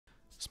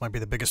This might be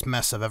the biggest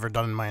mess I've ever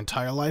done in my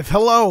entire life.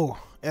 Hello,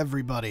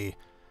 everybody,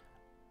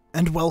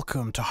 and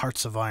welcome to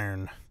Hearts of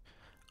Iron.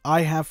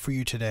 I have for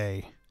you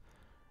today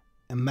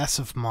a mess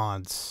of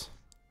mods,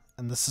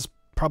 and this is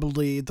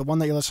probably the one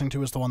that you're listening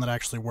to is the one that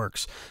actually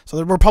works. So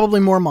there were probably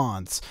more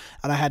mods,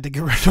 and I had to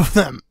get rid of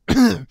them.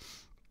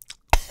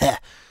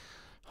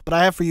 But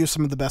I have for you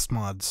some of the best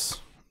mods,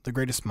 the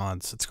greatest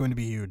mods. It's going to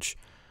be huge.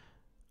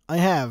 I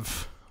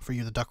have for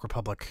you the Duck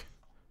Republic.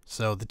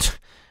 So the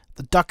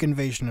Duck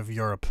Invasion of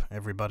Europe,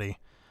 everybody.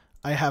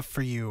 I have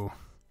for you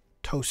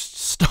Toast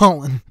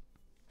Stalin.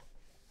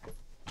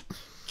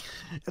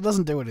 It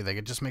doesn't do anything.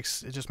 It just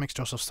makes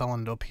Joseph Stalin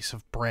into a piece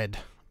of bread,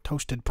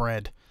 toasted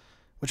bread,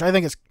 which I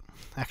think is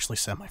actually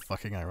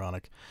semi-fucking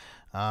ironic.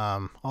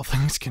 All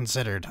things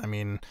considered, I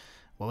mean,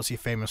 what was he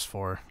famous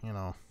for? You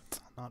know,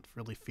 not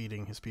really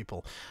feeding his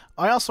people.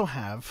 I also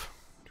have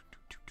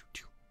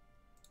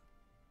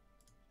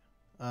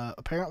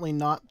apparently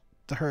not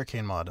the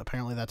Hurricane mod.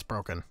 Apparently that's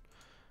broken.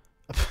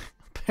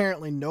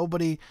 Apparently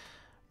nobody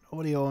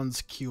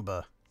owns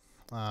Cuba.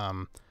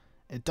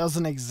 It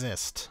doesn't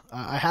exist.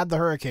 I had the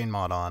Hurricane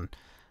mod on.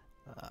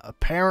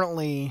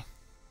 Apparently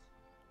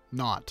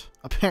not.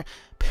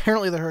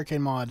 Apparently the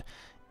Hurricane mod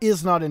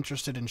is not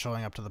interested in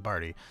showing up to the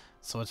party,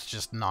 so it's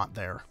just not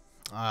there.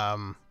 I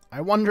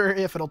wonder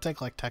if it'll take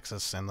like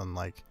Texas and then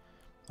like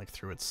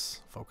through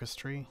its focus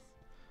tree.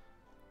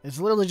 It's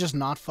literally just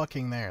not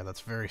fucking there.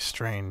 That's very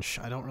strange.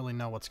 I don't really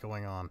know what's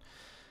going on.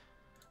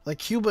 Like,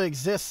 Cuba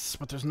exists,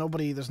 but there's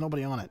nobody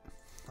on it.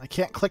 I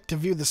can't click to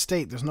view the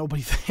state. There's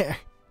nobody there.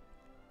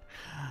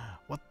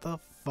 What the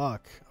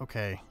fuck?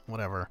 Okay,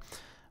 whatever.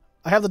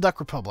 I have the Duck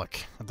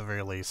Republic, at the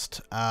very least.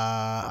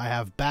 I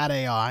have bad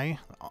AI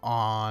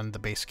on the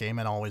base game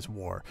and always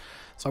war.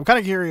 So I'm kind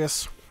of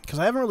curious, because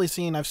I haven't really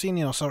seen... I've seen,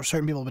 you know,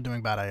 certain people have been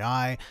doing bad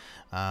AI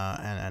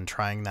and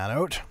trying that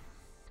out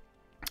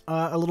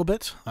a little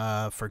bit.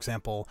 For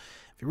example...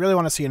 If you really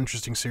want to see an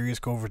interesting series,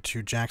 go over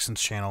to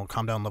Jackson's channel,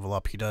 Calm Down, Level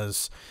Up. He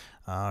does,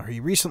 he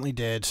recently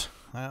did,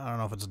 I don't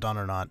know if it's done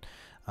or not,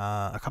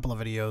 a couple of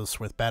videos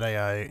with Bad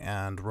AI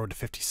and Road to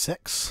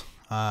 56,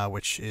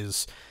 which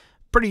is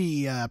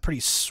pretty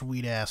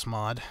sweet-ass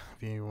mod,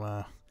 if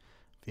you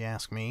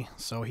ask me.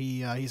 So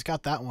he's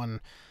got that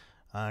one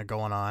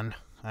going on.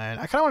 And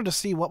I kind of wanted to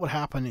see what would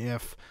happen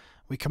if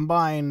we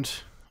combined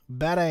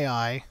Bad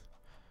AI,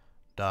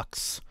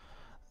 Ducks,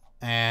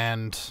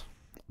 and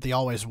the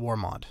Always War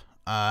mod.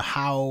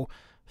 How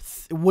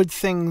would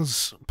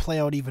things play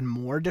out even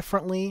more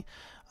differently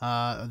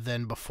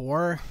than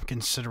before,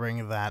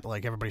 considering that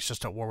like everybody's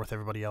just at war with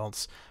everybody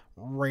else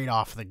right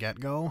off the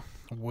get-go?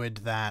 Would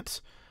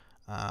that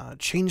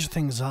change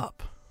things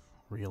up,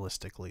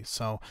 realistically?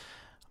 So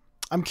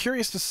I'm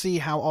curious to see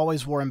how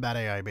Always War and Bad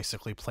AI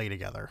basically play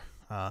together.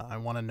 I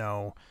want to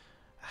know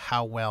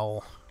how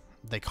well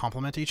they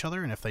complement each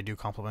other, and if they do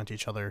complement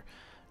each other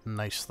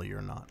nicely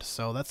or not.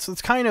 So that's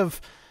kind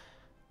of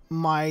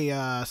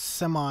my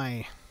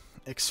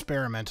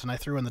semi-experiment, and I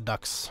threw in the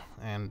Ducks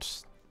and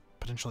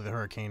potentially the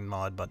Hurricane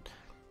mod, but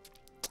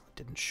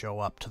didn't show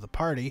up to the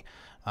party,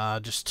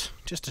 just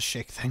to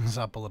shake things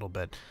up a little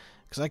bit,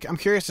 because I'm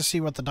curious to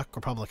see what the Duck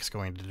Republic is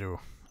going to do,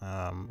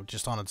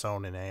 just on its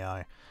own in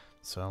AI.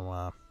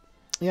 So,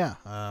 yeah,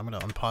 I'm going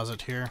to unpause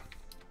it here,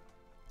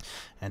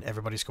 and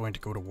everybody's going to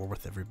go to war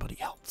with everybody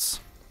else.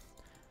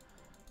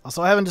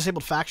 Also, I haven't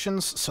disabled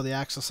factions, so the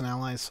Axis and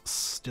Allies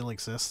still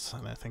exists,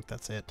 and I think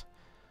that's it.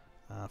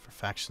 For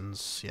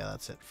factions, yeah,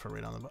 that's it for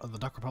right on the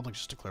Duck Republic.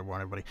 Just declare war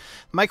on everybody.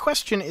 My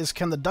question is,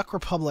 can the Duck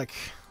Republic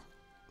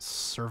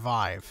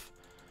survive?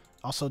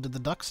 Also, did the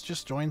Ducks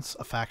just join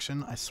a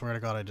faction? I swear to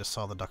God, I just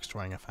saw the Ducks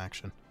joining a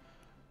faction.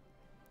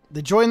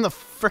 They joined the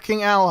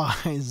fricking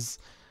Allies!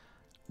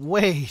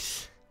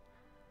 Wait!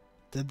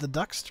 Did the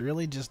Ducks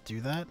really just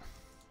do that?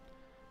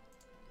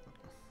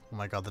 Oh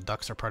my God, the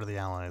Ducks are part of the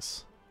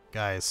Allies.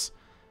 Guys,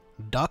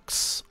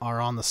 Ducks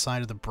are on the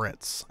side of the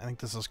Brits. I think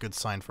this is a good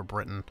sign for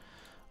Britain,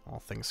 all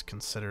things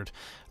considered.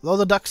 Though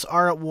the Ducks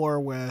are at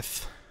war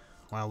with,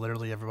 well,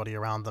 literally everybody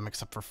around them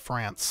except for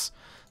France.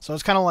 So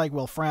it's kind of like,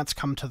 will France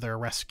come to their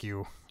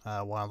rescue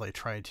while they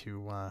try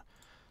to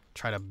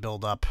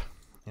build up,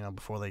 you know,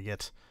 before they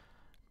get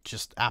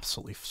just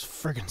absolutely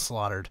friggin'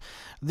 slaughtered.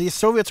 The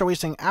Soviets are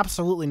wasting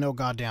absolutely no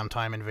goddamn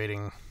time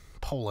invading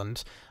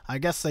Poland. I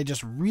guess they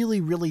just really,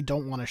 really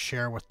don't want to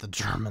share with the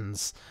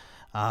Germans.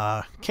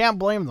 Can't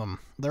blame them.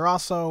 They're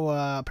also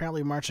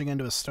apparently marching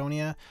into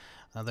Estonia.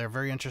 They're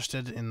very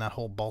interested in that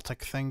whole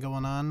Baltic thing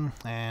going on,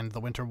 and the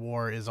Winter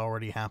War is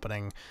already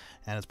happening,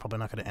 and it's probably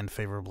not going to end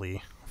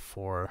favorably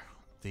for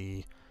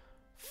the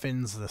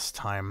Finns this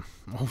time,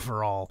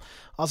 overall.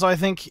 Also, I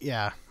think,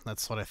 yeah,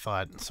 that's what I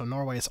thought. So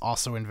Norway is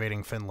also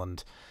invading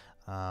Finland.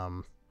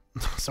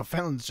 So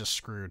Finland's just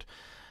screwed.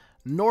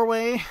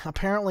 Norway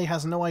apparently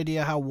has no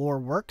idea how war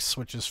works,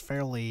 which is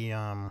fairly,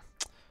 yeah,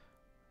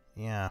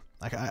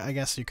 I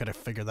guess you could have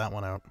figured that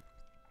one out.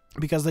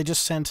 Because they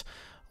just sent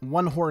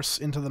one horse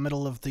into the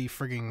middle of the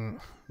frigging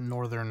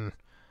northern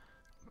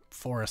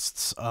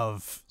forests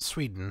of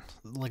Sweden,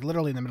 like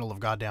literally in the middle of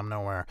goddamn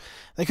nowhere.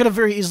 They could have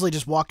very easily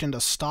just walked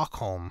into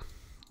Stockholm,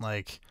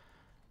 Like,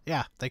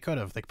 yeah, they could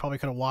have. They probably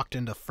could have walked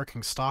into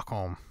fricking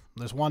Stockholm.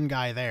 There's one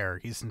guy there.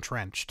 He's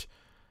entrenched.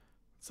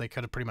 So they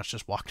could have pretty much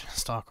just walked into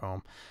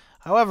Stockholm.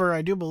 However,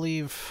 I do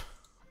believe...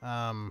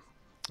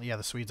 yeah,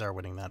 the Swedes are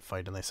winning that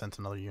fight, and they sent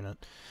another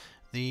unit.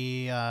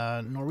 The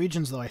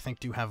Norwegians, though, I think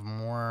do have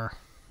more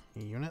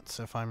units,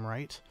 if I'm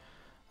right.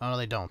 Oh, no,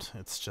 they don't.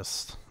 It's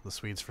just the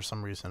Swedes, for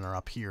some reason, are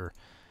up here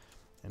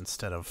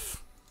instead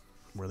of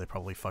where they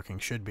probably fucking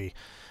should be.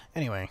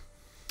 Anyway,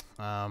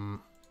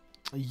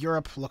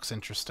 Europe looks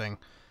interesting.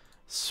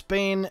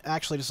 Spain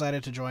actually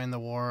decided to join the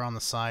war on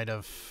the side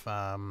of,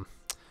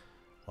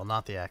 well,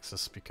 not the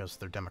Axis, because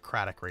they're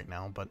democratic right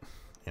now, but,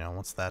 you know,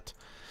 once that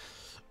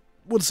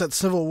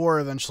civil war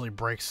eventually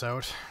breaks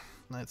out,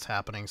 it's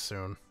happening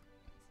soon.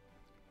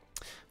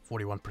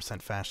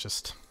 41%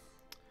 fascist.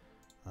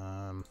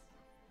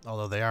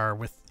 Although they are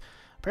with...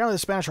 Apparently the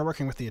Spanish are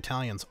working with the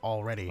Italians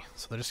already,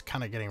 so they're just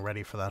kind of getting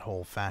ready for that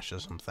whole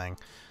fascism thing.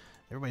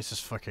 Everybody's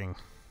just fucking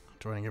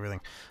joining everything.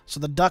 So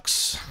the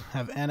Dutch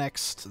have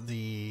annexed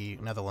the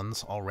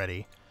Netherlands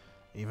already.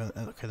 Even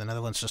okay, the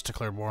Netherlands just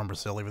declared war on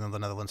Brazil, even though the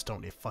Netherlands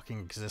don't fucking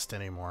exist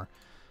anymore.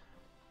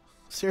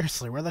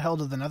 Seriously, where the hell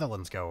did the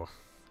Netherlands go?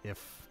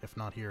 If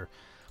not here.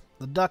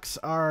 The Dutch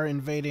are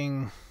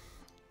invading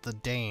the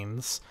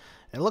Danes.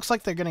 It looks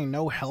like they're getting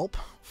no help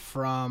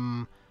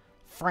from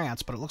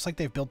France, but it looks like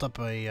they've built up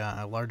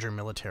a larger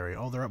military.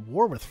 Oh, they're at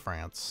war with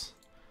France.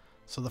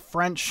 So the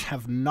French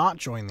have not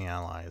joined the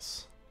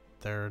Allies.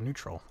 They're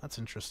neutral. That's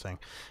interesting.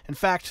 In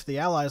fact, the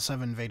Allies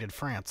have invaded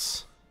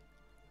France.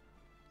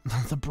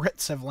 The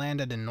Brits have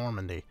landed in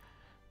Normandy.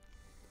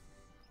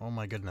 Oh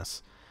my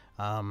goodness.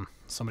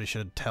 Somebody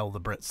should tell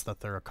the Brits that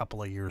they're a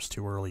couple of years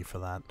too early for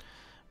that.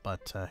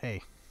 But,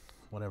 hey,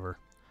 whatever.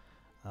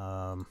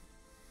 Well,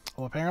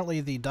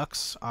 apparently the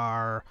Ducks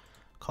are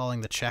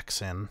calling the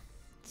Czechs in.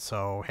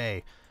 So,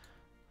 hey,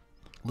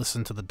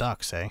 listen to the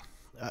Ducks, eh?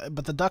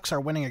 But the Ducks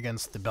are winning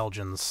against the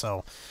Belgians,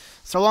 so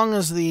long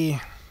as the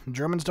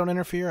Germans don't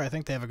interfere, I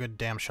think they have a good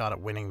damn shot at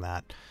winning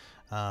that.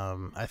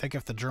 I think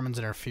if the Germans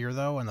interfere,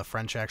 though, and the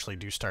French actually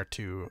do start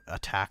to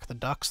attack the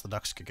Ducks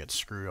could get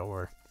screwed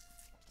over.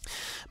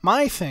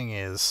 My thing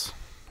is,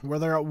 where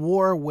they're at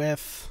war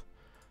with...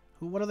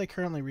 What are they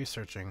currently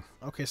researching?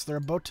 Okay, so they're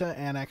about to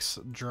annex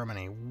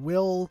Germany.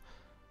 Will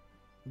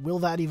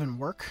that even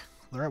work?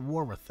 They're at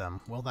war with them.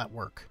 Will that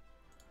work?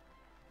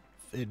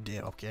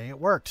 Okay, it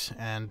worked.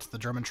 And the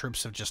German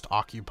troops have just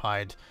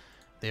occupied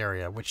the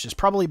area, which is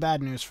probably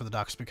bad news for the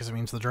Ducks because it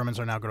means the Germans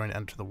are now going to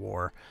enter the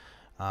war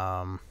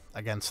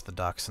against the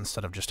Ducks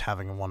instead of just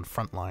having one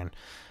front line.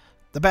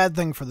 The bad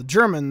thing for the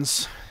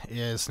Germans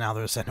is now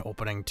there's an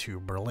opening to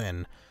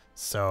Berlin,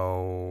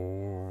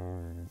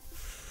 so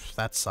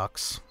that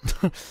sucks.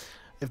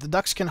 If the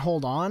Ducks can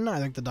hold on, I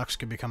think the Ducks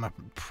could become a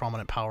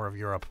prominent power of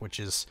Europe, which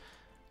is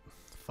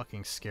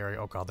fucking scary.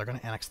 Oh god, they're going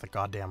to annex the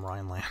goddamn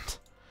Rhineland.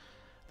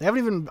 They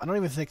haven't even... I don't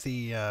even think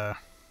the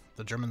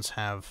Germans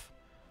have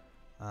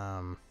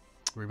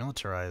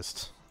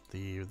remilitarized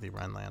the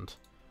Rhineland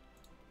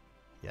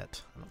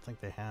yet. I don't think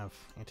they have.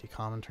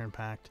 Anti-Comintern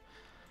Pact.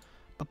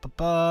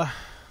 Oh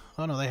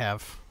no, they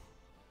have.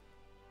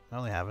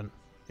 No, they haven't.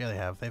 Yeah, they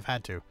have. They've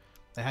had to.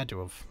 They had to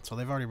have. So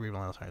they've already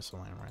remilitarized the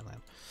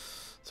Rhineland.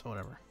 So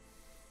whatever.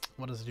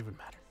 What does it even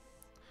matter?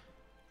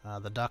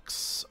 The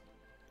Ducks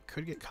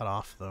could get cut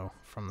off, though,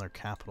 from their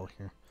capital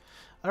here.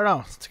 I don't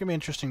know. It's going to be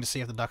interesting to see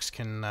if the Ducks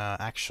can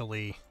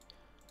actually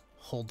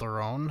hold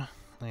their own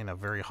in a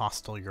very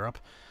hostile Europe.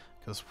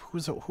 Because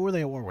who are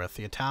they at war with?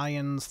 The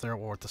Italians, they're at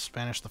war with the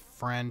Spanish, the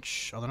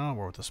French. Oh, they're not at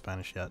war with the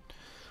Spanish yet.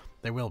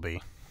 They will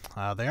be.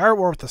 They are at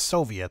war with the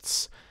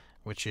Soviets,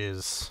 which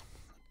is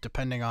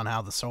depending on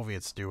how the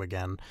Soviets do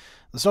again.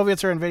 The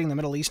Soviets are invading the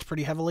Middle East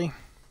pretty heavily.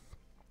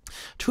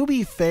 To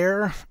be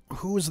fair,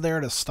 who's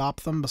there to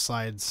stop them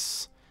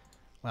besides...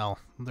 Well,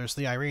 there's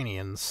the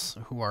Iranians,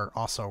 who are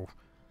also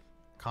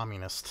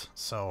communist,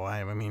 so,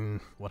 I mean,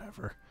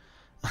 whatever.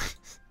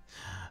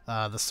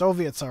 The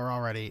Soviets are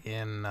already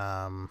in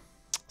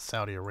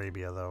Saudi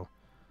Arabia, though,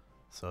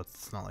 so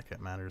it's not like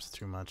it matters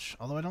too much.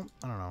 Although I don't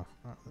know.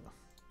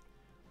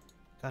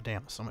 God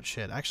damn, so much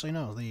shit. Actually,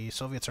 no, the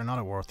Soviets are not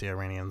at war with the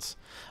Iranians.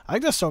 I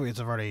think the Soviets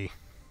have already...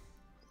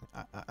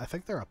 I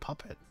think they're a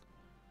puppet.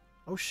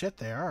 Oh shit,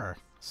 they are.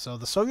 So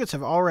the Soviets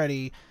have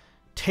already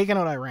taken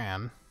out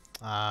Iran,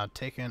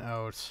 taken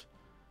out...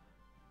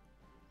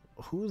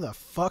 Who the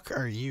fuck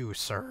are you,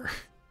 sir?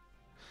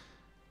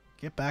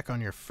 Get back on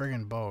your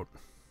friggin' boat.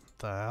 What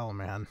the hell,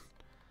 man?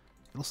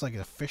 It looks like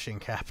a fishing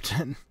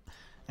captain.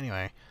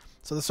 Anyway,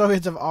 so the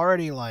Soviets have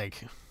already,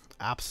 like,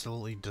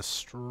 absolutely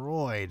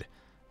destroyed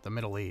the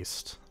Middle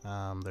East.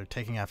 They're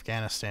taking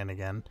Afghanistan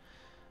again.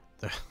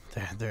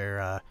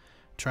 They're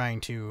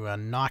trying to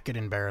not get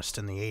embarrassed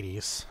in the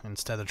 80s.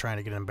 Instead, they're trying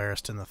to get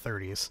embarrassed in the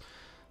 30s.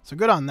 So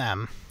good on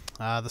them.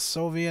 The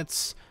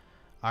Soviets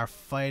are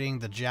fighting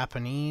the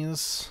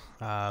Japanese.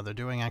 They're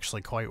doing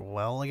actually quite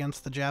well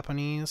against the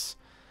Japanese.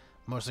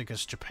 Mostly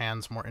because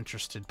Japan's more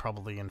interested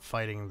probably in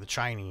fighting the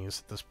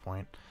Chinese at this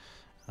point.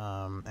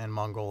 And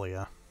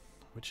Mongolia,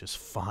 which is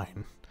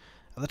fine.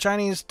 Have the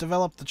Chinese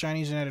developed the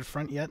Chinese United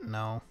Front yet?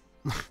 No.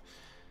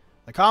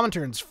 The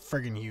Comintern's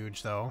friggin'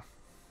 huge, though.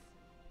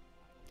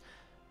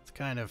 It's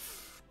kind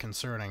of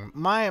concerning.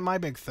 My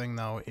big thing,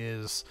 though,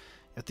 is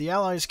if the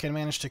Allies can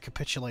manage to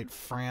capitulate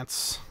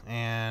France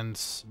and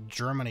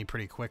Germany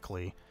pretty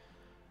quickly,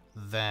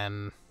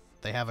 then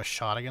they have a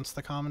shot against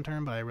the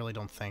Comintern, but I really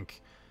don't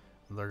think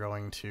they're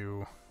going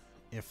to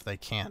if they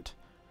can't.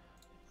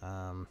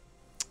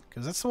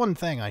 Because that's the one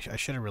thing I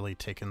should have really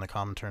taken the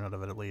Comintern out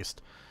of it, at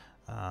least.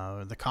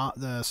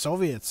 The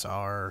Soviets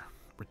are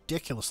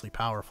ridiculously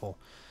powerful.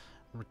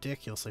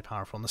 Ridiculously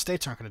powerful. And the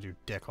States aren't going to do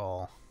dick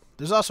all.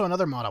 There's also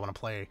another mod I want to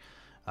play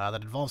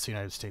that involves the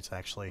United States,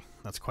 actually.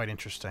 That's quite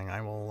interesting.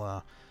 I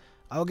will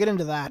get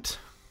into that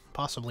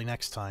possibly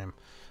next time.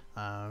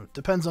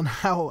 Depends on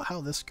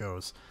how this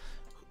goes.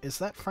 Is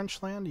that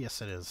French land?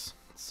 Yes, it is.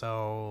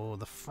 So,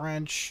 the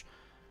French...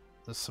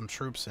 There's some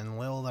troops in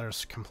Lille that are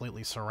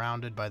completely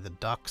surrounded by the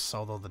Ducks,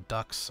 although the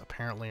Ducks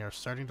apparently are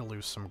starting to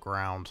lose some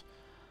ground.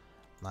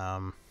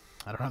 I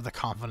don't have the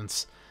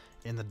confidence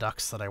in the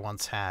Ducks that I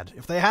once had.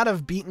 If they had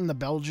have beaten the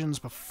Belgians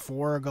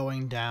before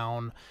going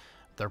down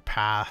their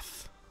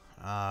path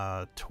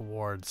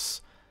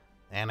towards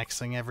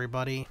annexing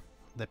everybody,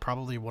 that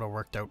probably would have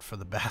worked out for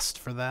the best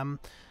for them,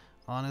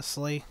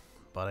 honestly.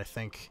 But I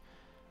think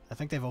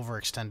they've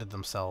overextended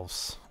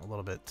themselves a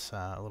little bit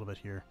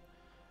here.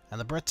 And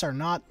the Brits are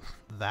not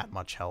that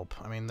much help.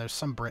 I mean, there's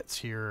some Brits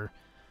here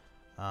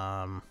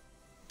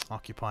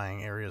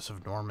occupying areas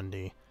of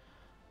Normandy.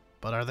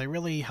 But are they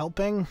really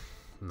helping?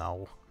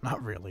 No,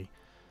 not really.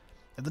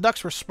 If the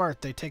Ducks were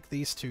smart, they'd take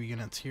these two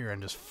units here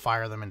and just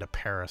fire them into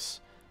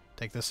Paris.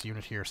 Take this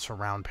unit here,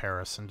 surround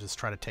Paris, and just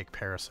try to take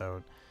Paris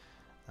out.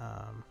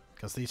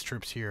 Because these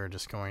troops here are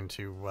just going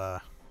to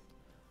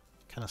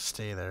kind of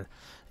stay there.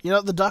 You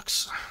know, the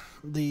Ducks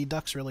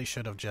really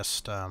should have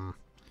just... well,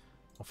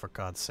 for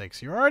God's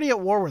sakes, you're already at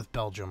war with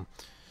Belgium.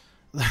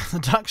 The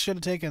Ducks should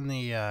have taken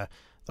the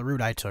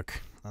route I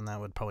took, and that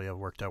would probably have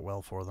worked out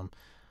well for them.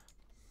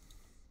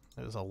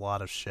 There's a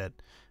lot of shit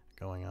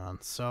going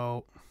on.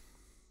 So,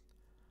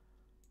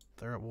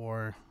 they're at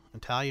war.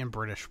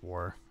 Italian-British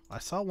war. I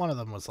saw one of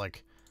them was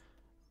like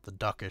the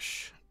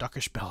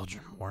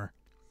Duckish-Belgian war.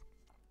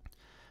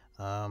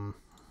 To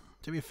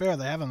be fair,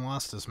 they haven't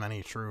lost as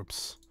many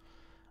troops.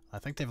 I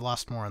think they've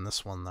lost more in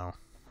this one, though.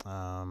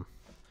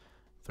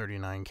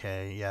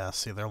 39k. Yeah,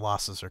 see, their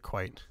losses are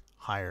quite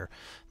higher.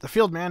 The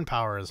field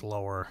manpower is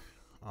lower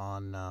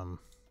on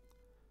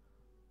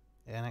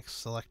Annex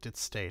Selected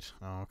State.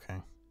 Oh, okay.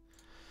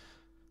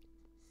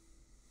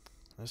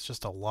 It's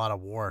just a lot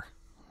of war.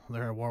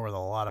 They're at war with a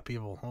lot of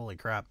people. Holy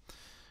crap.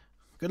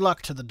 Good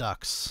luck to the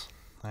Ducks,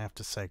 I have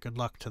to say. Good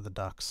luck to the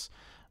Ducks.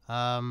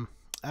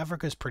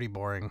 Africa's pretty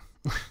boring.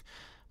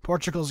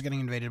 Portugal's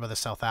getting invaded by the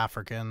South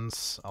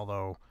Africans,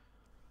 although...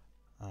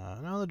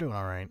 no, they're doing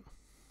alright.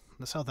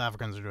 The South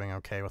Africans are doing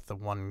okay with the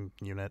one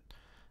unit.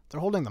 They're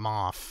holding them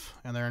off,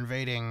 and they're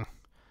invading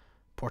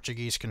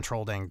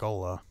Portuguese-controlled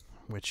Angola,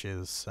 which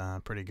is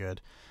pretty good.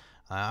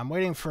 I'm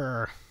waiting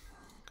for...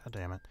 God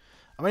damn it.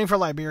 I'm waiting for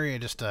Liberia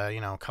just to, you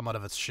know, come out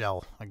of its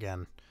shell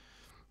again.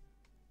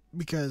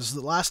 Because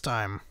the last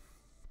time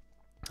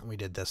we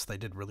did this, they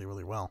did really,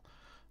 really well.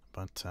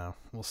 But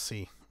we'll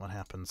see what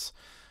happens.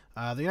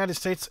 The United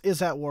States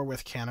is at war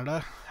with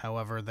Canada.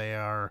 However, they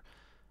are...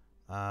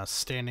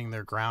 standing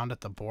their ground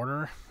at the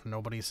border.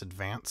 Nobody's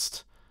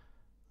advanced.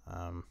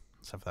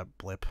 Except for that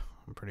blip.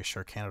 I'm pretty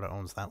sure Canada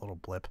owns that little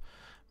blip.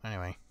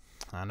 Anyway,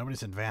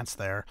 nobody's advanced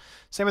there.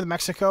 Same with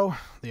Mexico.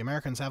 The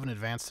Americans haven't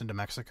advanced into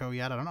Mexico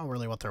yet. I don't know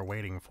really what they're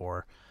waiting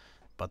for,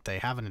 but they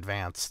haven't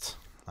advanced,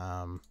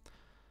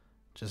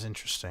 which is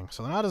interesting.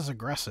 So they're not as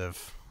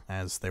aggressive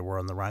as they were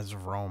in the Rise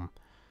of Rome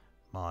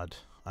mod.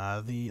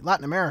 The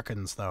Latin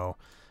Americans, though,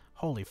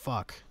 holy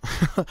fuck.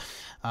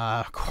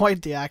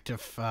 Quite the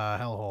active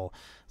hellhole.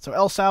 So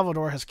El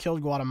Salvador has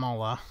killed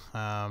Guatemala,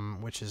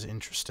 which is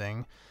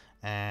interesting,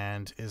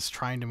 and is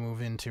trying to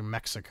move into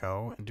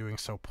Mexico, and doing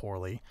so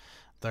poorly.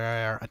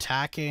 They're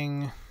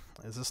attacking...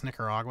 Is this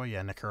Nicaragua?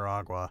 Yeah,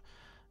 Nicaragua.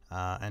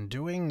 And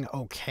doing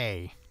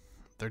okay.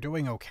 They're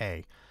doing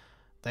okay.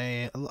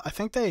 I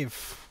think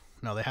they've...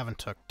 No, they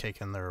haven't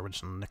taken their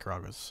original...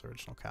 Nicaragua's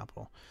original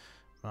capital.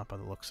 Not by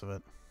the looks of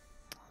it.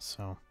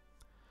 So...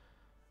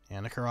 Yeah,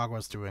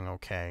 Nicaragua's doing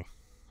okay.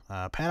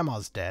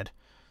 Panama's dead.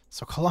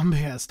 So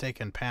Colombia has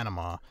taken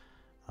Panama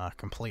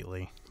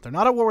completely. They're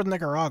not at war with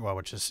Nicaragua,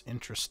 which is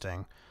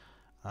interesting.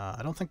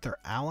 I don't think they're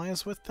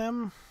allies with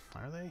them.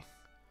 Are they?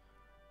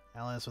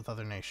 Allies with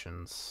other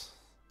nations.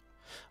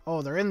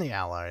 Oh, they're in the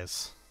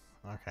allies.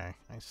 Okay,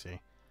 I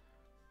see.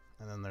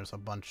 And then there's a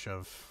bunch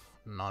of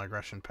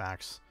non-aggression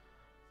pacts.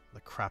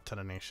 The crap ton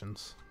of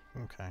nations.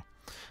 Okay.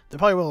 They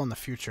probably will in the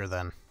future,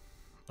 then.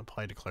 They'll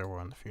probably declare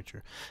war in the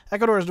future.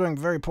 Ecuador is doing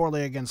very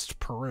poorly against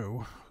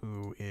Peru,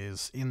 who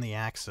is in the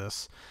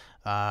Axis.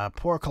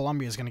 Poor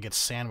Colombia is going to get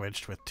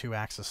sandwiched with two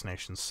Axis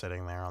nations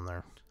sitting there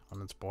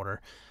on its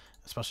border,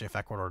 especially if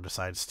Ecuador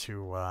decides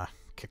to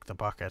kick the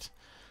bucket.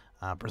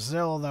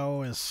 Brazil,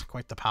 though, is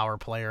quite the power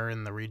player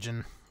in the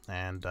region,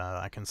 and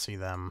I can see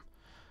them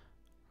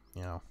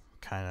you know,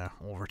 kind of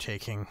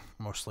overtaking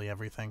mostly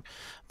everything.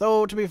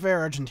 Though, to be fair,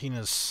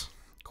 Argentina's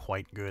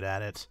quite good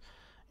at it.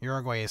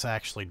 Uruguay is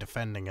actually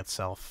defending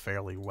itself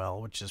fairly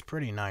well, which is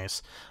pretty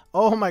nice.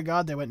 Oh my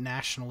god, they went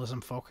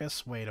nationalism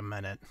focus? Wait a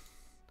minute.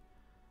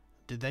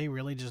 Did they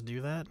really just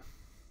do that?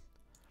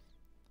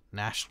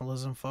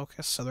 Nationalism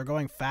focus? So they're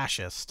going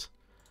fascist.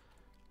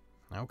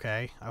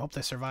 Okay, I hope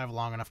they survive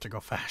long enough to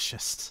go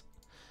fascist.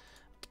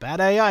 It's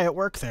bad AI at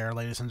work there,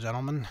 ladies and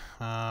gentlemen.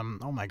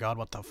 Oh my god,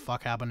 what the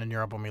fuck happened in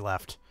Europe when we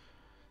left?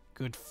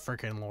 Good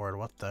frickin' lord,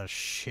 what the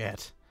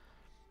shit?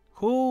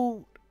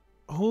 Who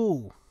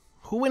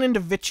went into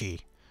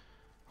Vichy?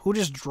 Who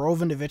just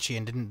drove into Vichy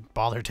and didn't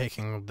bother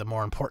taking the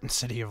more important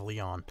city of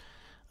Lyon?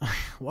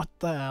 What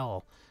the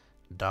hell?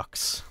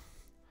 Ducks.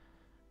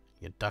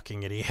 You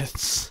ducking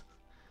idiots.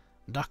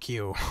 Duck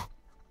you.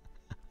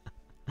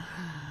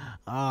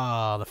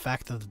 Ah, the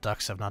fact that the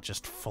Ducks have not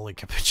just fully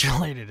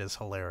capitulated is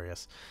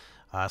hilarious.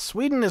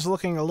 Sweden is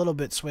looking a little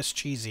bit Swiss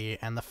cheesy,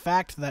 and the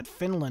fact that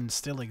Finland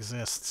still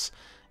exists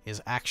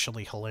is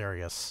actually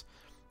hilarious.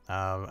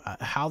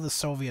 How the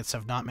Soviets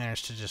have not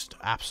managed to just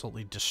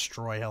absolutely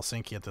destroy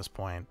Helsinki at this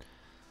point.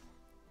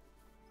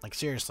 Like,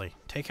 seriously,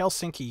 take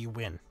Helsinki, you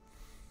win.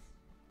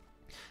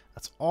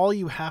 That's all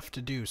you have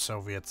to do,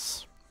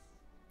 Soviets.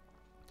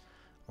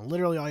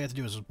 Literally all you have to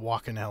do is just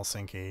walk into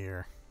Helsinki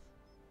or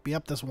be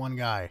up this one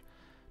guy.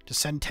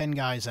 Just send 10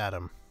 guys at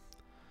him.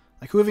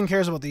 Like, who even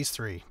cares about these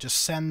 3? Just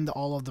send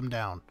all of them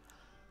down.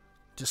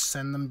 Just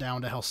send them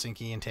down to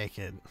Helsinki and take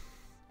it.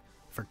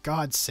 For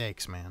God's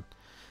sakes, man.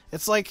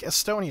 It's like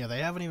Estonia. They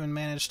haven't even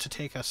managed to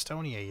take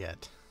Estonia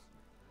yet.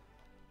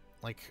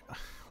 Like,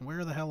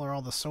 where the hell are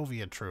all the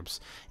Soviet troops?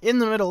 In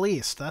the Middle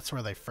East. That's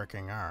where they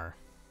fricking are.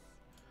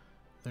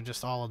 They're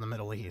just all in the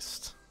Middle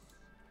East.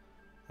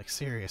 Like,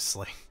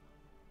 seriously.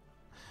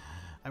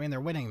 I mean,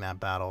 they're winning that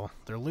battle.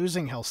 They're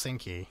losing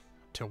Helsinki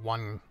to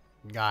one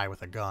guy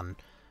with a gun.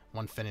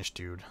 One Finnish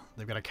dude.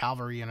 They've got a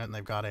cavalry unit and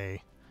they've got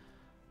a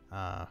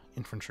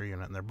infantry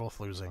unit, and they're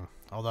both losing.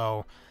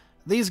 Although,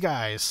 these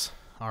guys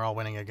are all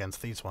winning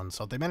against these ones,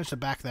 so they managed to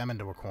back them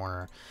into a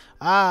corner.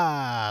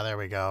 Ah, there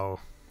we go.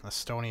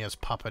 Estonia's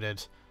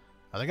puppeted.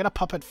 Are they going to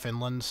puppet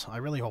Finland? I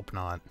really hope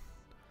not.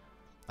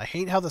 I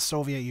hate how the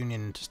Soviet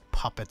Union just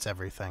puppets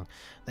everything.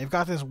 They've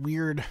got this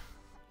weird,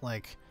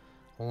 like,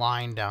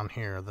 line down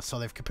here. So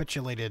they've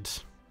capitulated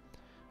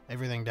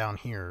everything down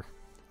here.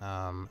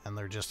 And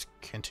they're just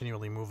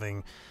continually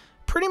moving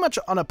pretty much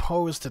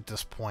unopposed at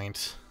this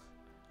point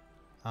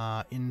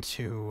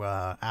into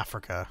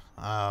Africa.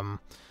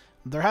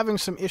 They're having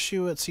some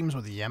issue, it seems,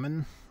 with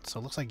Yemen. So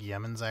it looks like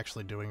Yemen's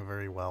actually doing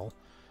very well,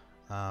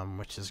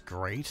 which is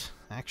great,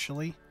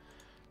 actually.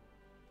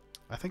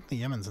 I think the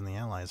Yemen's in the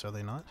Allies, are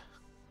they not?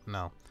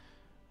 No.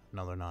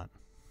 No, they're not.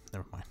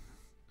 Never mind.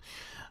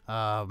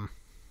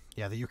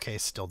 Yeah, the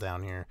UK's still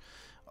down here.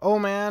 Oh,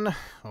 man.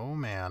 Oh,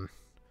 man.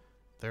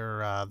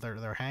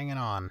 They're hanging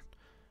on.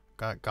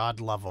 God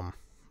love them.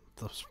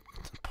 Those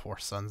poor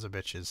sons of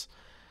bitches.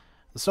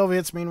 The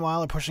Soviets,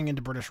 meanwhile, are pushing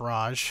into British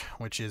Raj,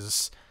 which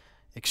is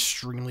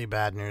extremely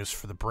bad news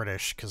for the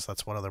British, because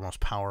that's one of their most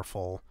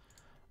powerful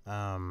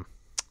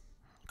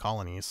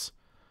colonies.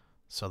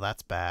 So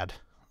that's bad.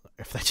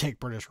 If they take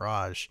British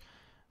Raj,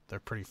 they're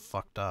pretty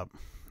fucked up.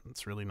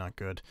 It's really not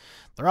good.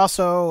 They're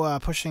also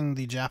pushing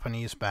the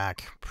Japanese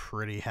back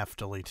pretty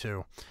heftily,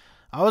 too.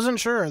 I wasn't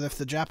sure if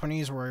the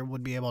Japanese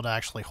would be able to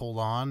actually hold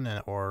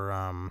on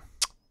or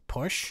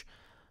push,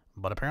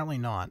 but apparently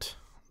not.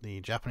 The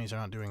Japanese are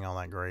not doing all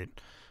that great,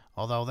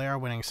 although they are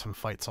winning some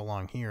fights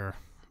along here.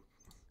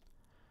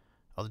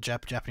 Oh, the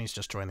Japanese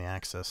just joined the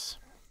Axis.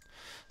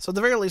 So at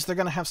the very least, they're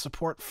going to have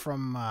support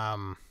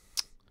from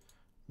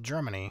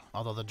Germany,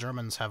 although the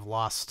Germans have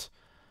lost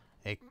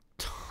a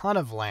ton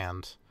of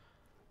land.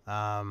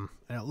 And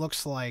it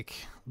looks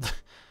like the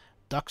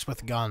ducks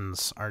with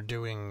guns are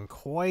doing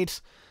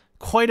quite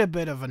a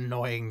bit of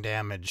annoying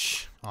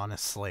damage,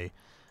 honestly.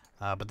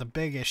 But the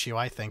big issue,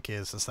 I think,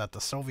 is that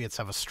the Soviets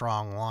have a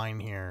strong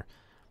line here,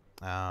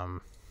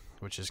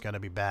 which is going to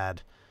be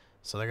bad.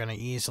 So they're going to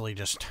easily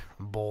just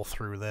bowl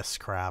through this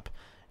crap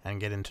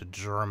and get into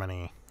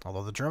Germany.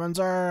 Although the Germans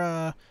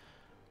are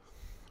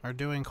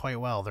doing quite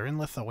well. They're in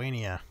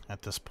Lithuania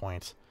at this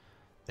point.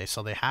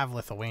 So they have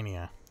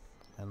Lithuania,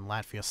 and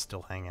Latvia's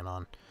still hanging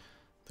on.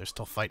 They're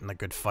still fighting the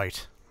good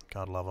fight.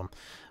 God love them.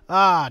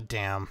 Ah,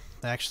 damn.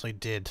 They actually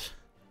did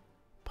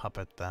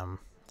puppet them.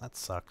 That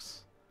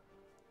sucks.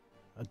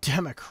 A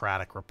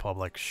democratic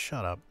republic.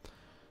 Shut up.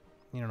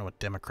 You don't know what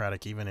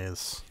democratic even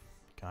is.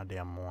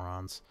 Goddamn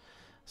morons.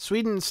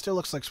 Sweden still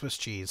looks like Swiss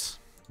cheese.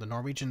 The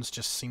Norwegians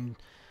just seem...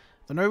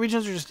 The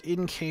Norwegians are just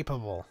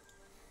incapable.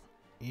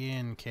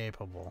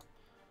 Incapable.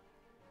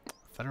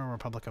 Federal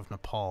Republic of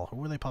Nepal. Who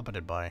were they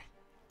puppeted by?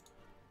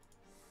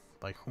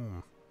 By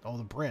whom? Oh,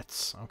 the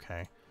Brits.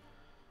 Okay.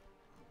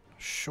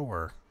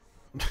 Sure.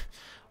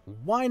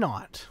 Why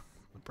not?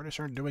 The British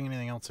aren't doing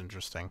anything else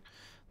interesting.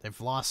 They've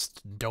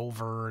lost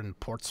Dover and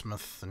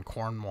Portsmouth and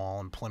Cornwall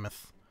and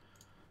Plymouth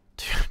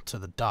to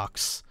the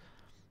Ducks.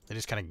 They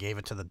just kind of gave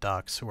it to the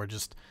Ducks, who are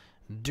just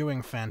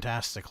doing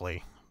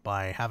fantastically.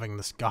 by having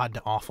this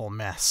god-awful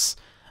mess.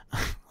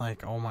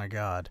 Like, oh my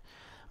god.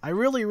 I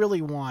really,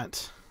 really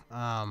want...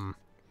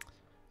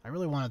 I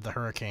really wanted the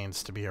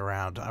hurricanes to be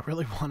around. I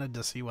really wanted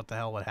to see what the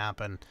hell would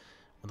happen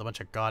with a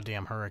bunch of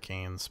goddamn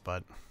hurricanes,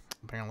 but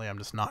apparently I'm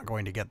just not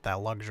going to get that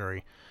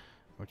luxury,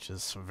 which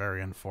is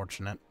very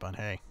unfortunate, but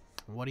hey,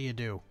 what do you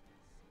do?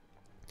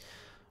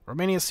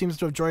 Romania seems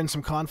to have joined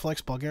some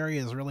conflicts.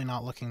 Bulgaria is really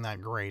not looking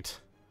that great.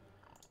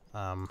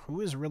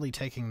 Who is really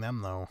taking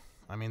them, though?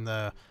 I mean,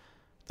 the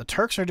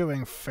Turks are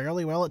doing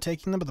fairly well at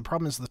taking them, but the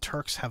problem is the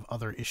Turks have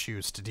other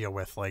issues to deal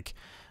with, like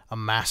a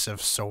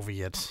massive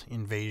Soviet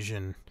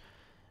invasion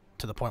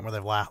to the point where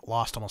they've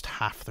lost almost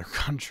half their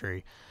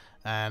country.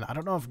 And I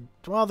don't know if...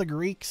 Well, the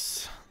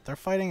Greeks, they're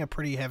fighting a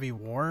pretty heavy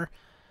war.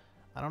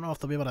 I don't know if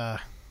they'll be able to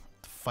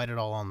fight it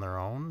all on their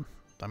own.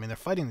 I mean, they're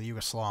fighting the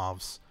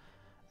Yugoslavs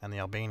and the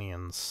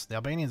Albanians. The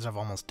Albanians have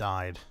almost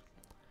died.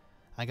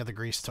 I think if the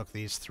Greece took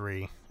these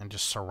three and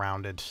just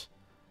surrounded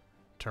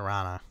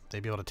Tirana,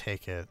 they'd be able to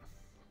take it.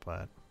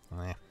 But,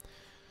 eh.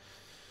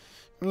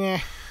 Yeah.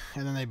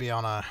 And then they'd be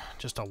on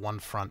just a one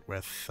front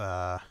with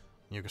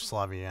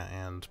Yugoslavia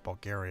and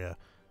Bulgaria,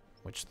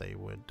 which they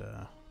would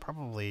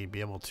probably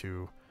be able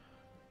to...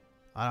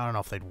 I don't know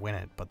if they'd win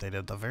it, but they'd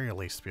at the very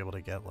least be able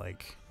to get,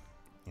 like,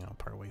 you know,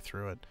 partway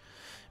through it.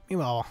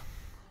 Meanwhile,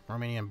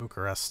 Romania and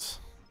Bucharest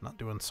not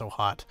doing so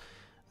hot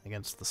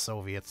against the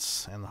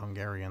Soviets and the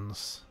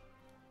Hungarians.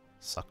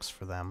 Sucks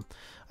for them.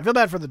 I feel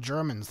bad for the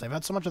Germans. They've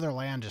had so much of their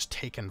land just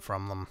taken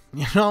from them.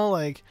 You know,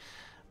 like,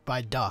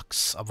 by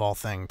ducks, of all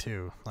thing,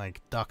 too.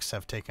 Like, ducks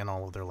have taken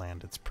all of their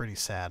land. It's pretty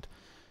sad.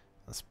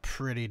 That's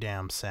pretty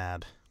damn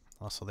sad.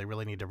 Also, they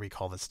really need to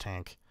recall this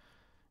tank.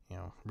 You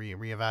know,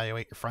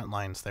 reevaluate your front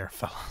lines there,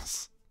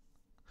 fellas.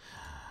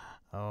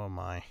 Oh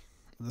my.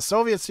 The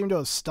Soviets seem to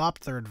have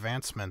stopped their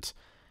advancement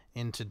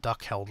into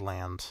duck-held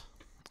land.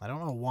 I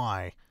don't know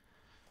why.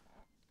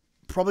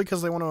 Probably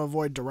because they want to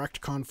avoid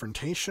direct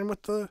confrontation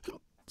with the...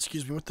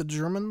 with the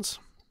Germans.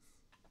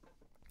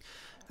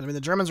 I mean,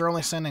 the Germans are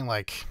only sending,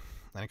 like,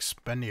 an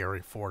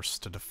expendiary force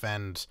to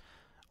defend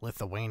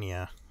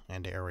Lithuania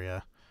and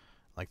area.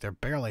 Like, they're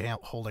barely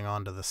holding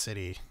on to the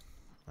city.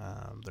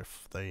 They're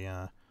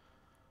the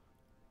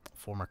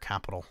former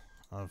capital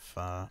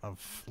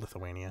of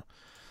Lithuania.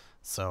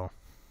 So,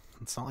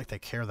 it's not like they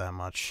care that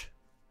much.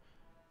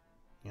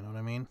 You know what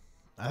I mean?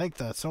 I think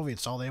the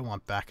Soviets, all they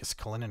want back is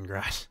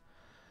Kaliningrad.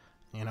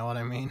 You know what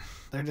I mean?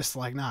 They're just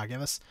like, nah,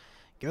 give us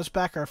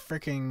back our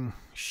freaking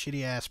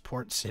shitty-ass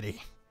port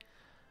city.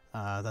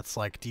 That's,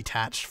 like,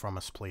 detached from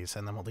us, please,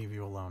 and then we'll leave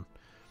you alone.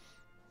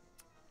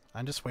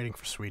 I'm just waiting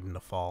for Sweden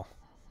to fall.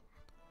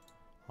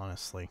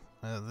 Honestly.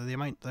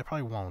 They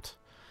probably won't.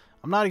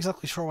 I'm not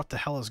exactly sure what the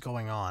hell is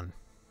going on,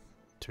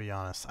 to be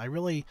honest. I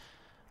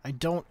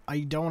don't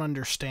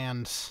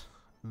understand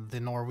the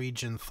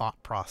Norwegian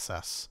thought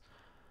process.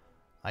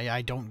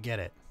 I don't get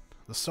it.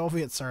 The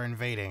Soviets are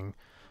invading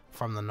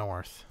from the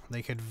north.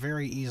 They could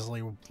very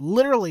easily,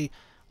 literally,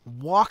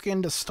 walk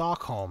into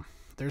Stockholm.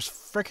 There's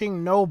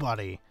freaking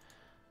nobody.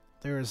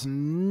 There is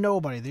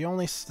nobody.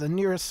 The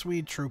nearest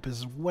Swede troop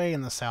is way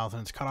in the south,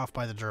 and it's cut off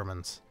by the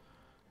Germans.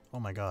 Oh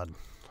my god.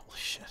 Holy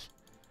shit.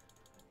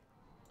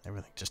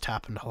 Everything just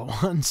happened all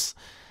at once.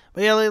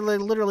 But yeah, they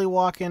literally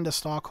walk into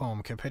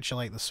Stockholm,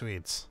 capitulate the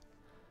Swedes.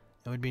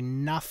 It would be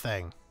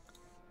nothing.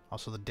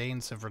 Also, the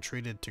Danes have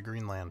retreated to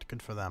Greenland.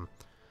 Good for them.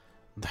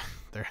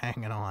 They're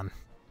hanging on.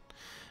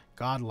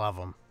 God love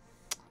them.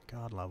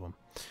 God love them.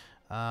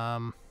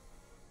 I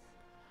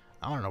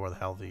don't know where the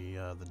hell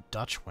the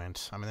Dutch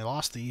went. I mean, they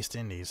lost the East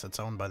Indies. That's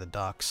owned by the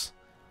Ducks.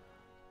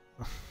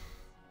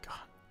 God.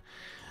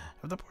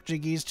 Have the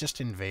Portuguese just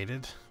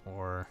invaded?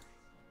 Or...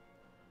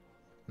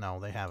 No,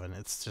 they haven't.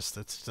 It's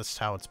just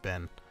how it's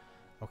been.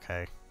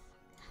 Okay.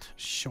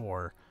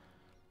 Sure.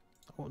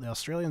 Oh, the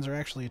Australians are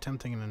actually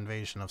attempting an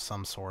invasion of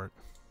some sort.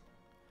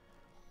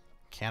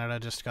 Canada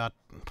just got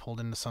pulled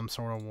into some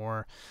sort of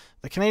war.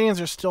 The Canadians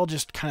are still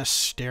just kind of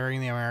staring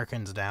the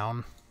Americans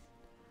down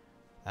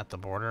at the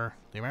border.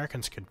 The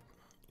Americans could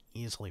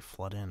easily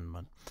flood in,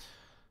 but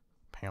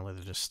apparently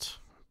they're just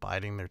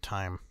biding their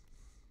time.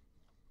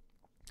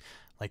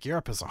 Like,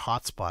 Europe is a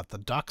hotspot. The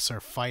Ducks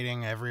are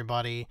fighting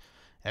everybody.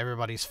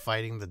 Everybody's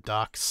fighting the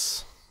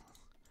Ducks.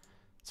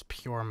 It's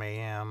pure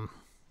mayhem.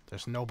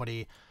 There's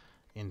nobody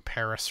in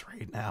Paris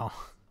right now.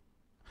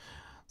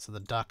 So the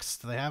Ducks,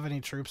 do they have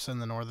any troops in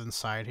the northern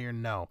side here?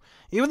 No.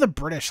 Even the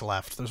British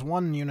left. There's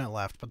one unit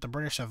left, but the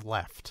British have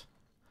left.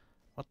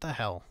 What the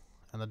hell?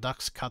 And the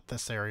Ducks cut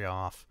this area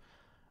off.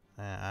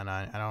 And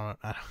I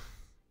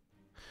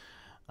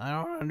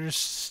don't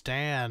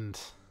understand.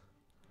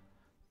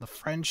 The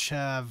French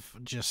have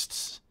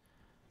just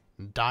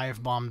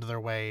dive-bombed their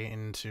way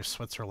into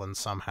Switzerland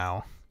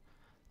somehow.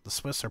 The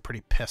Swiss are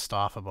pretty pissed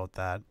off about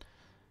that.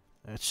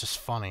 It's just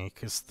funny,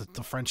 because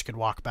the French could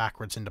walk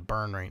backwards into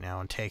Bern right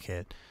now and take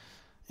it.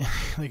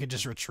 They could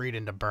just retreat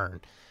into Bern,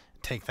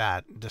 take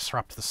that,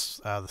 disrupt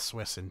the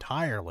Swiss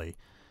entirely.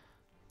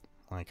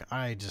 Like,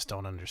 I just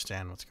don't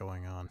understand what's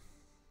going on.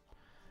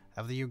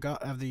 Has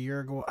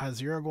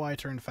Uruguay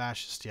turned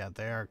fascist yet?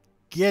 They are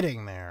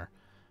getting there.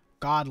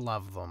 God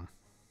love them.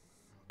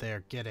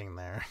 They're getting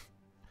there.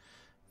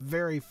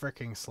 Very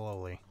freaking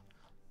slowly.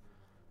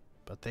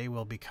 But they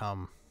will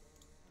become...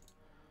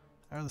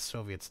 How are the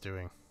Soviets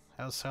doing?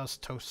 How's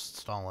Toast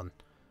Stalin?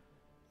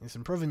 He's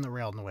improving the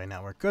railway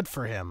network. Good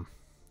for him.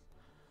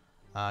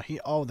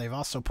 Oh, they've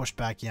also pushed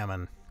back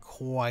Yemen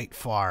quite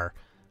far.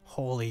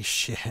 Holy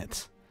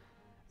shit.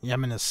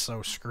 Yemen is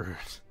so screwed.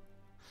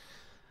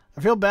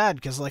 I feel bad,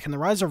 because, like, in the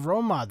Rise of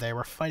Rome mod, they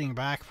were fighting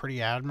back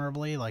pretty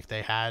admirably. Like,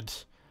 they had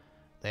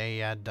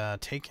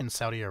taken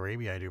Saudi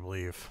Arabia, I do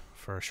believe,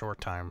 for a short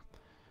time.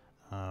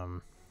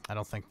 I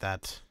don't think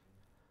that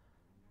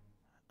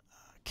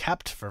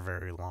kept for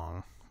very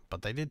long,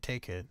 but they did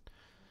take it.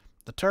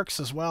 The Turks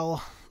as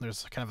well,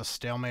 there's kind of a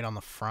stalemate on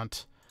the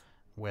front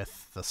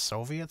with the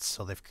Soviets,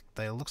 so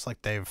it looks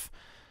like they've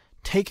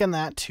taken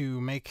that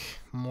to make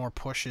more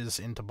pushes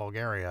into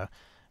Bulgaria,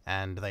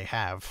 and they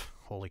have.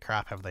 Holy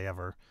crap, have they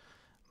ever.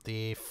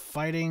 The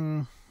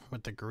fighting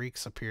with the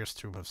Greeks appears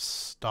to have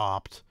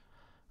stopped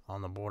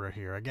on the border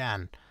here.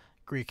 Again,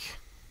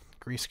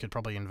 Greece could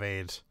probably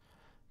invade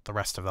the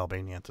rest of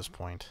Albania at this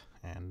point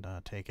and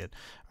take it.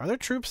 Are there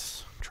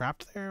troops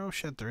trapped there? Oh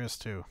shit, there is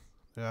too.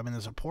 I mean,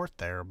 there's a port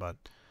there, but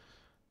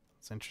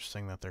it's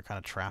interesting that they're kind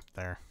of trapped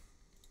there.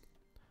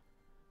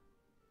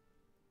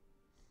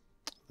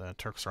 The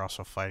Turks are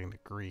also fighting the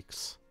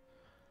Greeks.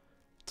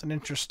 It's an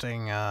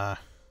interesting war.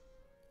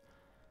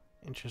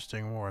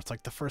 It's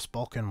like the first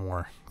Balkan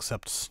War,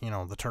 except, you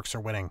know, the Turks are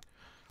winning.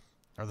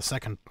 Or the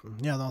second...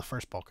 Yeah, no, the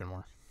first Balkan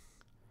War.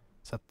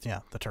 Except,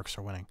 yeah, the Turks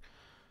are winning.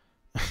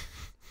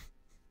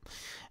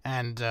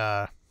 And,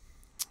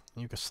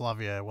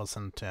 Yugoslavia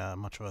wasn't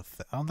much of a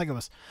I don't think it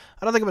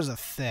was a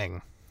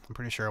thing. I'm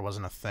pretty sure it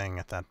wasn't a thing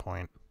at that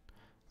point.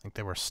 I think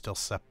they were still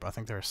I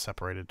think they were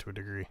separated to a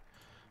degree.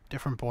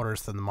 Different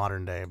borders than the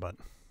modern day, but,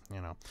 you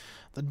know.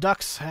 The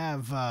Ducks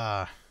have,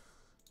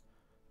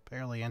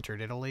 barely entered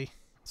Italy,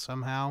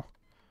 somehow.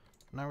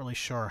 I'm not really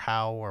sure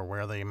how or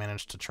where they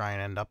managed to try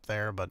and end up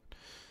there, but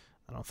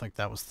I don't think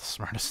that was the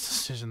smartest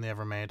decision they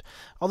ever made.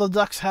 Although the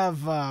Ducks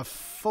have,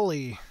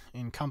 fully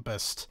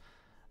encompassed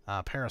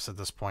Paris at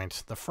this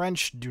point. The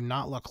French do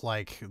not look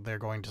like they're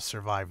going to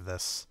survive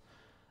this.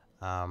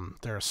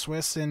 There are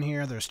Swiss in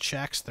here, there's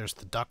Czechs, there's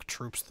the Duck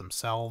troops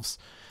themselves.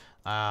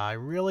 I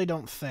really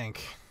don't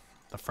think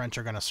the French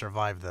are going to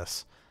survive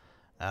this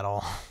at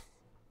all.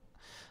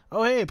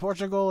 Oh hey,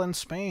 Portugal and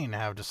Spain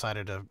have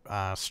decided to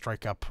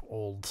strike up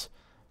old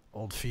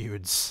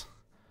feuds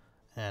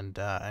and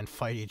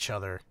fight each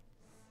other.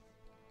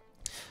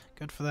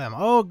 Good for them.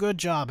 Oh, good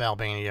job,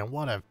 Albania.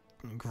 What a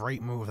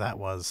great move that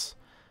was.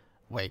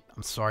 Wait,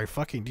 I'm sorry,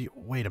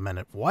 wait a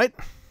minute, what?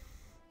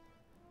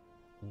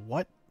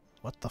 What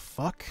the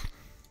fuck?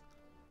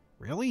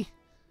 Really?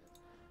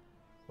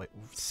 Wait,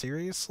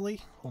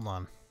 seriously? Hold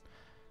on.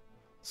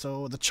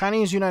 So, the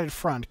Chinese United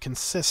Front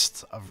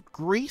consists of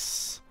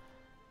Greece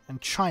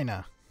and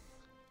China.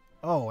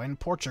 Oh, and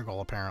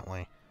Portugal,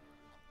 apparently.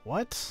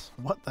 What?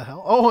 What the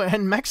hell? Oh,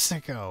 and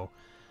Mexico!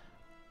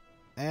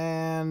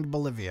 And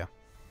Bolivia.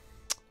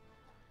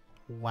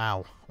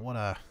 Wow, what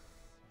a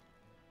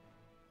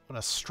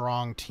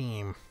strong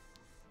team.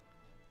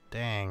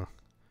 Dang.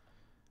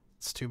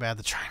 It's too bad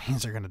the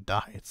Chinese are going to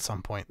die at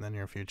some point in the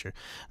near future.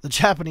 The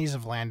Japanese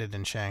have landed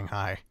in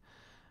Shanghai.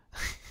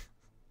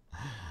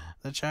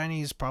 The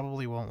Chinese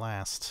probably won't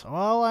last.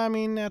 Well, I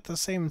mean, at the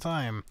same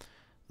time,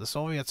 the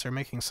Soviets are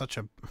making such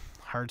a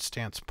hard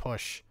stance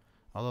push.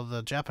 Although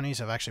the Japanese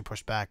have actually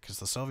pushed back, because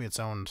the Soviets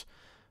owned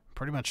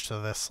pretty much to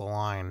this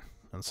line.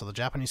 And so the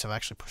Japanese have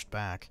actually pushed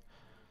back.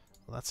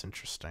 Well, that's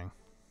interesting.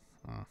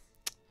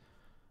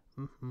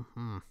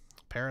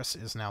 Paris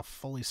is now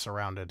fully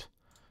surrounded,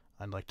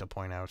 I'd like to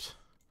point out.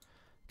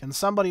 Can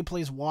somebody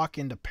please walk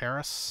into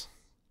Paris?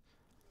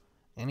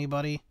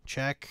 Anybody?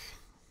 Check.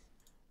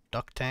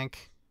 Duck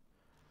tank.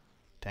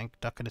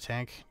 Duck in a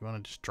tank. You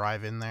want to just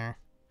drive in there?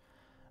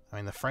 I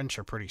mean, the French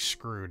are pretty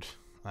screwed.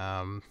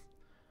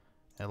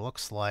 It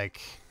looks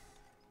like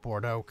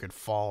Bordeaux could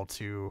fall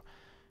to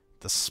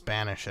the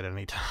Spanish at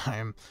any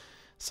time.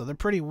 So they're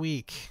pretty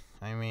weak.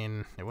 I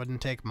mean, it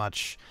wouldn't take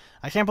much.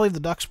 I can't believe the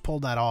Ducks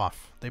pulled that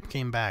off. They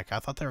came back. I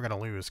thought they were going to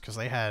lose, because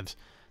the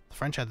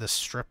French had this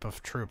strip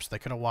of troops. They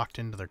could have walked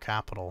into their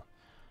capital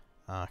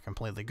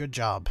completely. Good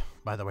job,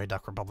 by the way,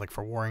 Duck Republic,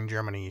 for warring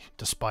Germany,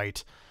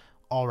 despite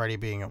already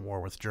being at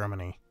war with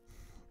Germany.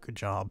 Good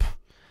job.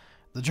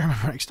 The German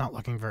Reich's not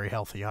looking very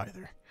healthy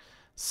either.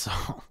 So,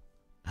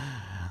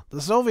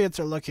 the Soviets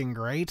are looking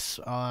great.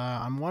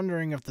 I'm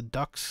wondering if the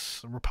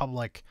Ducks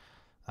Republic...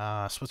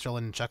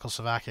 Switzerland and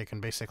Czechoslovakia can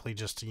basically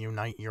just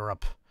unite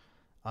Europe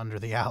under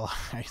the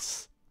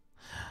Allies.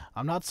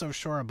 I'm not so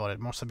sure about it,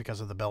 mostly because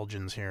of the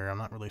Belgians here. I'm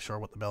not really sure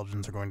what the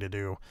Belgians are going to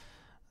do.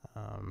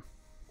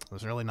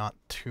 There's really not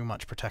too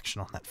much protection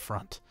on that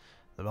front.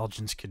 The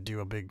Belgians could do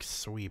a big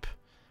sweep.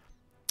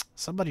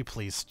 Somebody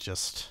please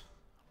just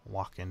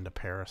walk into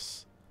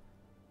Paris.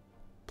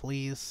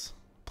 Please.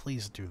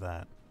 Please do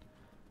that.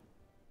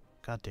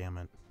 God damn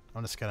it.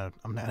 I'm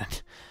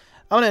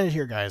gonna end it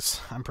here, guys.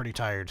 I'm pretty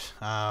tired.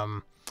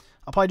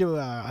 I'll probably do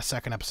a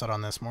second episode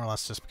on this, more or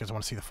less just because I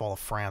want to see the fall of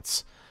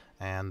France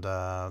and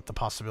the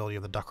possibility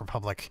of the Duck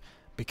Republic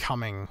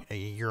becoming a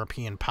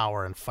European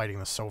power and fighting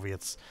the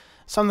Soviets.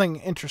 Something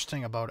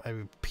interesting about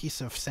a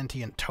piece of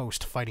sentient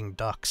toast fighting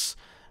ducks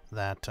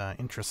that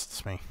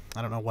interests me.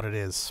 I don't know what it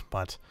is,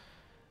 but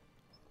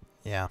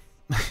yeah.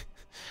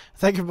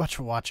 Thank you much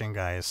for watching,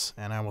 guys,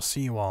 and I will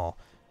see you all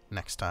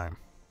next time.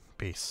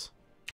 Peace.